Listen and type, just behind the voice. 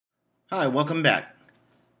Hi, welcome back.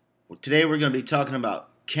 Today we're going to be talking about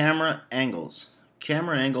camera angles.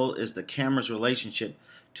 Camera angle is the camera's relationship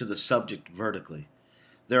to the subject vertically.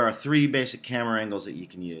 There are three basic camera angles that you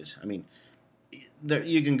can use.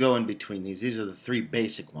 You can go in between these. These are the three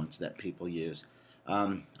basic ones that people use.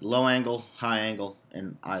 Low angle, high angle,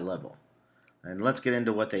 and eye level. And let's get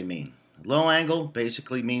into what they mean. Low angle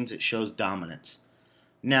basically means it shows dominance.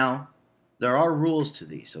 Now, there are rules to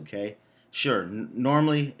these, okay? Sure,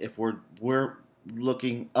 normally if we're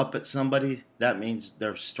looking up at somebody, that means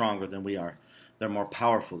they're stronger than we are. They're more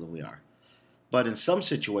powerful than we are. But in some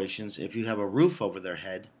situations, if you have a roof over their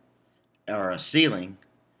head or a ceiling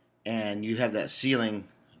and you have that ceiling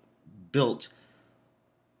built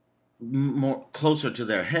more closer to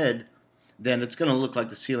their head, then it's going to look like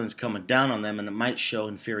the ceiling's coming down on them and it might show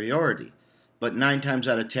inferiority. But 9 times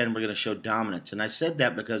out of 10, we're going to show dominance. And I said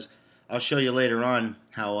that because I'll show you later on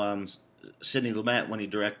how Sidney Lumet, when he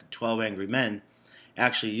directed 12 Angry Men,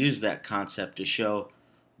 actually used that concept to show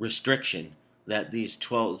restriction, that these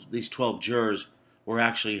 12 jurors were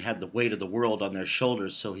actually had the weight of the world on their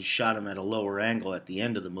shoulders, so he shot them at a lower angle at the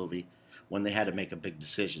end of the movie when they had to make a big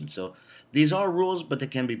decision. So these are rules, but they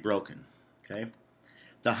can be broken. Okay?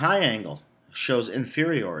 The high angle shows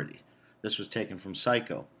inferiority. This was taken from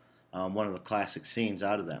Psycho, one of the classic scenes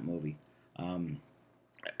out of that movie.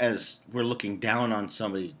 As we're looking down on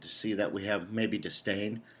somebody to see that we have maybe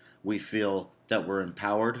disdain, we feel that we're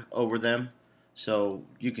empowered over them. So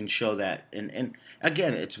you can show that, and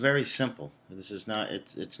again, it's very simple. This is not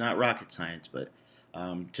it's not rocket science, but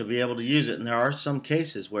to be able to use it, and there are some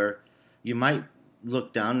cases where you might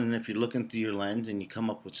look down, and if you're looking through your lens and you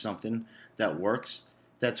come up with something that works,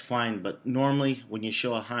 that's fine. But normally, when you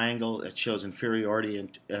show a high angle, it shows inferiority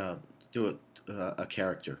through a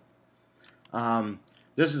character.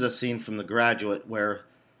 This is a scene from The Graduate where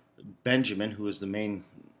Benjamin, who is the main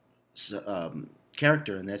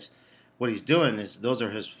character in this, what he's doing is those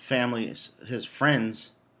are his family, his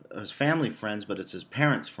friends, his family friends, but it's his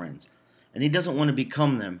parents' friends, and he doesn't want to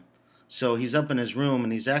become them. So he's up in his room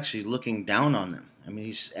and he's actually looking down on them.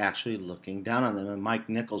 He's actually looking down on them, and Mike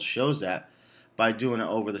Nichols shows that by doing an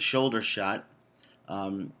over-the-shoulder shot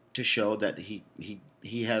to show that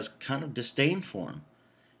he has kind of disdain for him.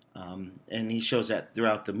 And he shows that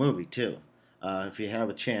throughout the movie, too. If you have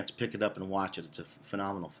a chance, pick it up and watch it. It's a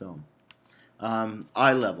phenomenal film.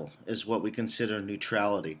 Eye level is what we consider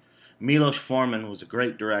neutrality. Milos Forman was a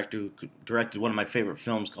great director who directed one of my favorite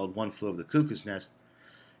films called One Flew Over the Cuckoo's Nest.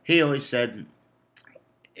 He always said,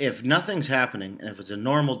 if nothing's happening and if it's a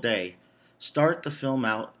normal day, start the film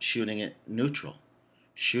out shooting it neutral.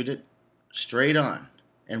 Shoot it straight on.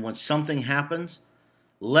 And when something happens,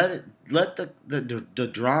 let the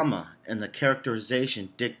drama and the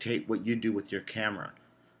characterization dictate what you do with your camera.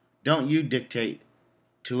 Don't you dictate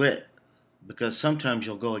to it, because sometimes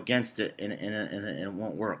you'll go against it and it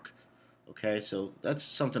won't work. Okay, so that's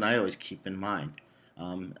something I always keep in mind.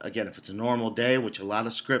 Again, if it's a normal day, which a lot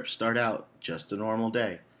of scripts start out just a normal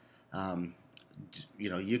day,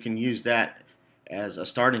 you can use that as a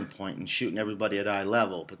starting point and shooting everybody at eye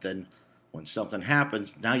level. But then when something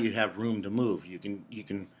happens, now you have room to move. You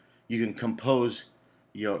can compose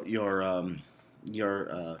your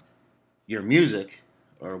music,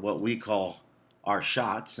 or what we call our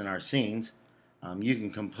shots and our scenes. You can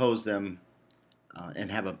compose them and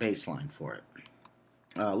have a baseline for it.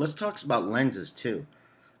 Let's talk about lenses too.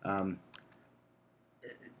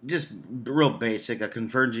 Just real basic, a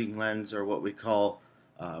converging lens, or what we call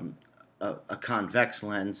a convex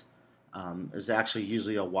lens, is actually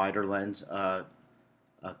usually a wider lens. A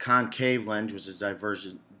concave lens, which is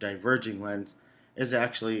diverging lens, is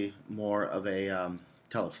actually more of a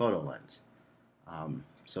telephoto lens.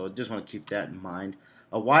 So I just want to keep that in mind.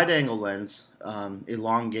 A wide-angle lens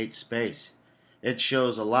elongates space. It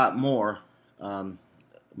shows a lot more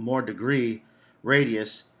degree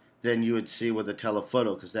radius than you would see with a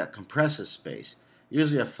telephoto, because that compresses space.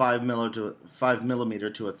 Usually a 5 millimeter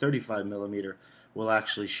to a 35 millimeter will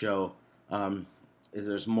actually show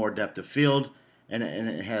there's more depth of field, and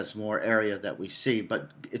it has more area that we see,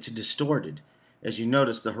 but it's distorted. As you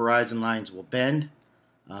notice, the horizon lines will bend,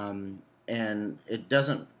 and it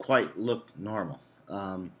doesn't quite look normal.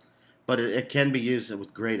 But it can be used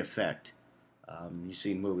with great effect. You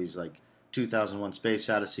see movies like 2001: Space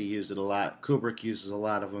Odyssey use it a lot. Kubrick uses a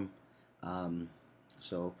lot of them.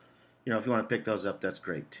 So, if you want to pick those up, that's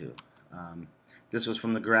great too. This was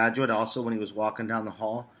from The Graduate, also when he was walking down the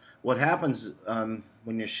hall. What happens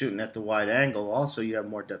when you're shooting at the wide angle, also you have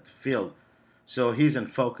more depth of field. So he's in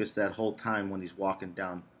focus that whole time when he's walking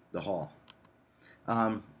down the hall.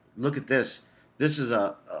 Look at this. This is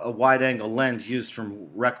a wide-angle lens used from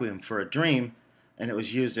Requiem for a Dream, and it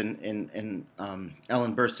was used in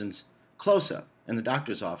Ellen Burstyn's close-up in the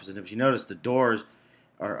doctor's office. And if you notice, the doors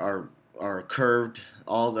are curved.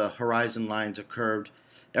 All the horizon lines are curved.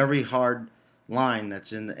 Every hard line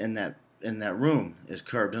that's in that room is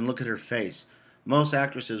curved. And look at her face. Most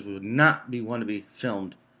actresses would not want to be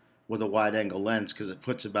filmed with a wide-angle lens because it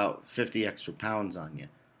puts about 50 extra pounds on you.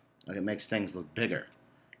 Like, it makes things look bigger.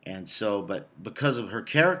 And so, but because of her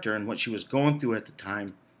character and what she was going through at the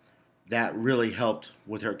time, that really helped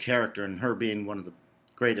with her character, and her being one of the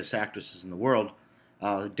greatest actresses in the world,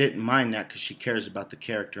 didn't mind that because she cares about the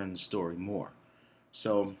character and the story more.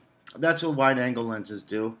 So that's what wide-angle lenses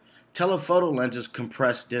do. Telephoto lenses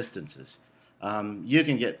compress distances. You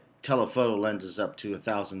can get telephoto lenses up to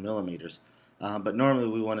 1,000 millimeters, but normally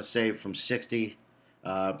we want to save from 60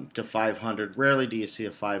 to 500. Rarely do you see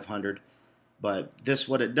a 500, but this,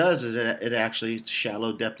 what it does is it actually, it's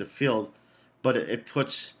shallow depth of field, but it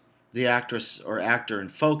puts the actress or actor in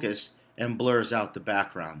focus and blurs out the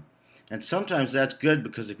background. And sometimes that's good,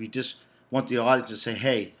 because if you just want the audience to say,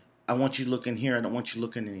 hey, I want you looking here, I don't want you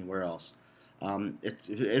looking anywhere else,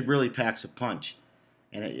 it really packs a punch,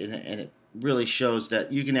 and it really shows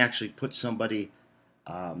that you can actually put somebody,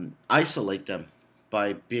 isolate them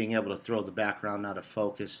by being able to throw the background out of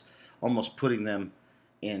focus, almost putting them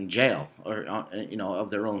in jail, or of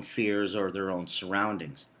their own fears or their own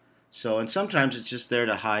surroundings. So, and sometimes it's just there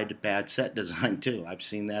to hide bad set design too. I've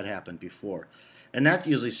seen that happen before, and that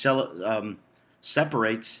usually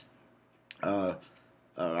separates.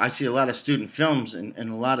 I see a lot of student films, and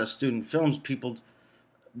a lot of student films, people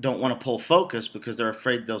don't want to pull focus because they're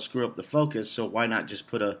afraid they'll screw up the focus. So why not just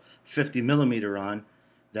put a 50 millimeter on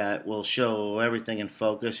that will show everything in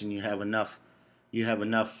focus, and you have enough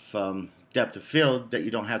depth of field that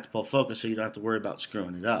you don't have to pull focus, so you don't have to worry about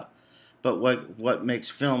screwing it up. But what makes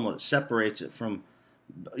film, what separates it from,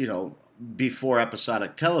 before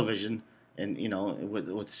episodic television, and with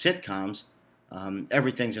sitcoms,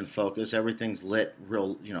 everything's in focus, everything's lit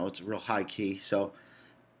real, it's real high key. So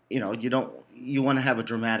you want to have a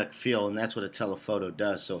dramatic feel, and that's what a telephoto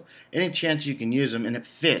does. So any chance you can use them, and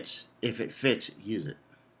if it fits, use it.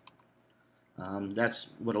 That's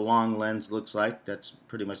what a long lens looks like. That's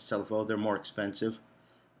pretty much telephoto. They're more expensive.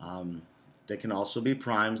 They can also be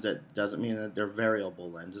primes. That doesn't mean that they're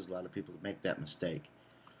variable lenses. A lot of people make that mistake.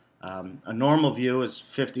 A normal view is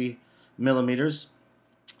 50 millimeters,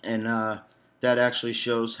 and that actually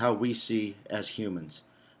shows how we see as humans.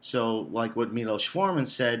 So, like what Milos Forman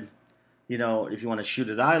said, if you want to shoot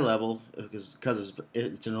at eye level, because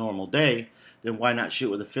it's a normal day, then why not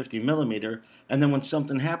shoot with a 50 millimeter? And then when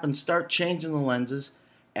something happens, start changing the lenses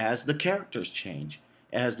as the characters change,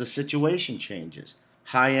 as the situation changes.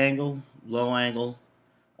 High angle, low angle,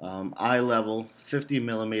 eye level, 50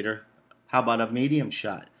 millimeter. How about a medium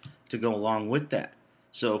shot to go along with that?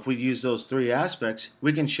 So if we use those three aspects,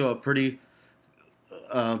 we can show a pretty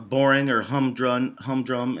boring or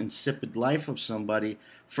humdrum, insipid life of somebody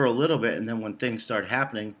for a little bit, and then when things start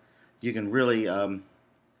happening, you can really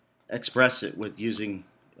express it with using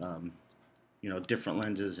different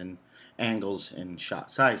lenses and angles and shot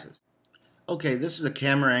sizes. Okay, this is a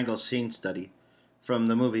camera angle scene study from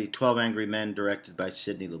the movie 12 Angry Men, directed by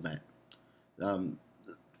Sidney Lumet.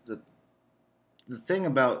 The thing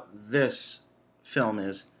about this film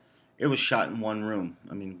is it was shot in one room.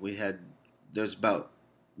 I mean, there's about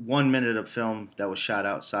 1 minute of film that was shot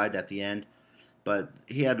outside at the end, but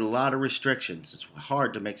he had a lot of restrictions. It's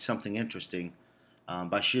hard to make something interesting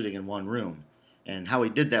by shooting in one room. And how he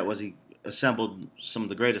did that was he assembled some of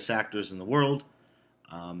the greatest actors in the world,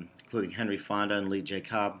 including Henry Fonda and Lee J.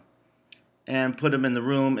 Cobb, and put them in the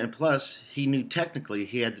room. And plus, he knew technically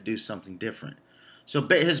he had to do something different. So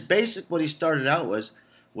what he started out was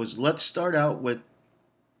let's start out with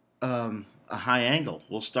a high angle.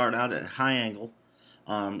 We'll start out at a high angle,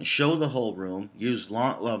 show the whole room,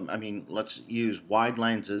 let's use wide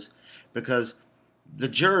lenses, because the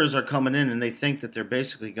jurors are coming in and they think that they're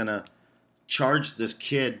basically going to charge this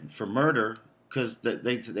kid for murder because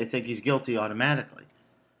they think he's guilty automatically.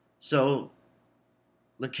 So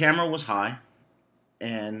the camera was high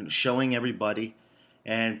and showing everybody,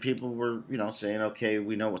 and people were, saying, okay,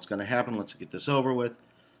 we know what's going to happen, let's get this over with.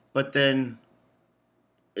 But then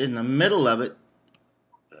in the middle of it,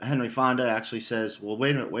 Henry Fonda actually says, well,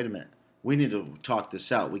 wait a minute. We need to talk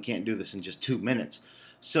this out. We can't do this in just 2 minutes.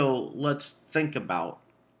 So let's think about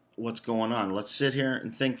what's going on. Let's sit here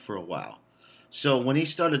and think for a while. So when he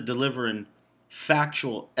started delivering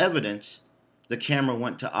factual evidence, the camera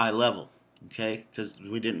went to eye level, okay? Because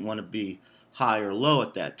we didn't want to be high or low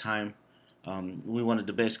at that time. We wanted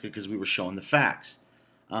to basically, because we were showing the facts.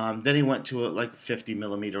 Then he went to a 50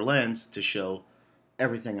 millimeter lens to show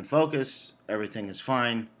everything in focus, everything is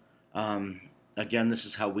fine. Again, this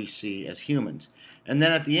is how we see as humans. And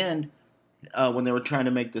then at the end, when they were trying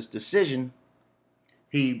to make this decision,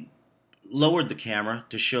 he lowered the camera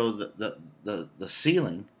to show the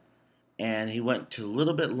ceiling, and he went to a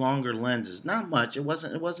little bit longer lenses. Not much. It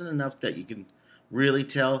wasn't enough that you can really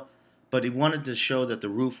tell, but he wanted to show that the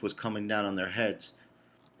roof was coming down on their heads,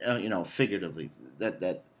 figuratively,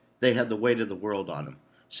 that they had the weight of the world on them.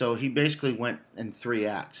 So he basically went in 3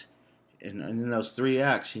 acts. And in those 3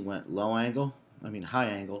 acts, he went high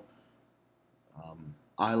angle,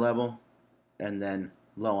 eye level, and then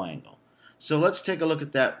low angle. So let's take a look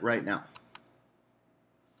at that right now.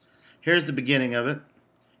 Here's the beginning of it.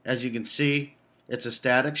 As you can see, it's a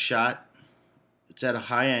static shot. It's at a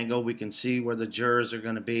high angle. We can see where the jurors are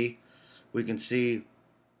going to be. We can see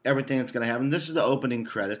everything that's going to happen. This is the opening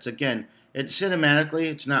credits. Again, cinematically,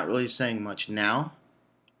 it's not really saying much now.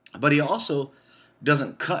 But he also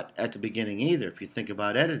doesn't cut at the beginning either, if you think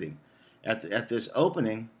about editing. At this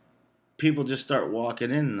opening, people just start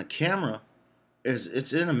walking in, and the camera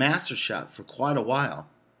it's in a master shot for quite a while.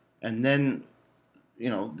 And then,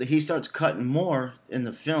 he starts cutting more in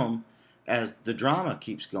the film as the drama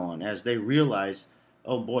keeps going, as they realize,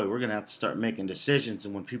 oh boy, we're going to have to start making decisions,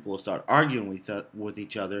 and when people will start arguing with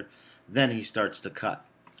each other, then he starts to cut.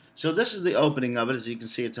 So this is the opening of it. As you can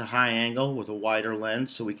see, it's a high angle with a wider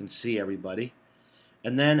lens so we can see everybody.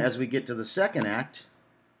 And then as we get to the second act,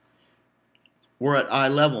 we're at eye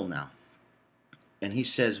level now. And he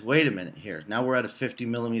says, wait a minute here. Now we're at a 50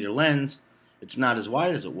 millimeter lens. It's not as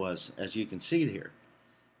wide as it was, as you can see here.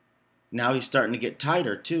 Now he's starting to get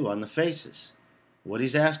tighter too on the faces. What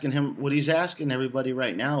he's asking everybody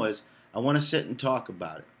right now is, I want to sit and talk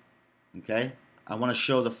about it. Okay? I want to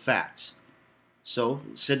show the facts. So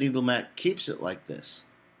Sidney Lumet keeps it like this.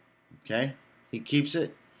 Okay? He keeps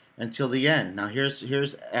it until the end. Now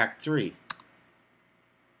here's Act 3.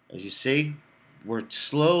 As you see, we're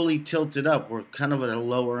slowly tilted up. We're kind of at a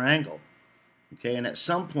lower angle. Okay, and at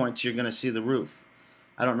some points you're going to see the roof.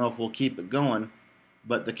 I don't know if we'll keep it going,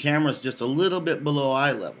 but the camera's just a little bit below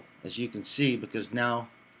eye level, as you can see, because now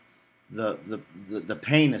the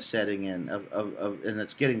pain is setting in, and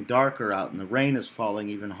it's getting darker out, and the rain is falling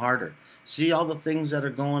even harder. See all the things that are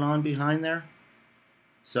going on behind there?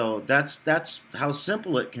 So that's how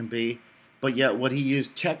simple it can be, but yet what he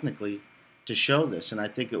used technically to show this, and I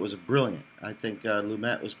think it was brilliant. I think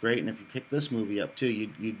Lumet was great, and if you pick this movie up too,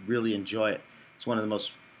 you'd really enjoy it. It's one of the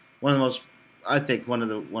most. I think one of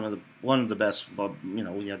the best. Well,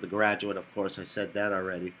 we have The Graduate, of course. I said that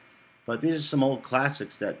already, but these are some old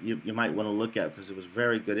classics that you might want to look at because it was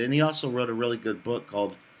very good. And he also wrote a really good book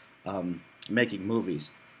called Making Movies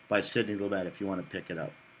by Sidney Lumet, if you want to pick it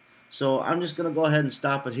up. So I'm just going to go ahead and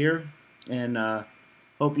stop it here, and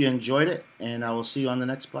hope you enjoyed it, and I will see you on the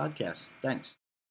next podcast. Thanks.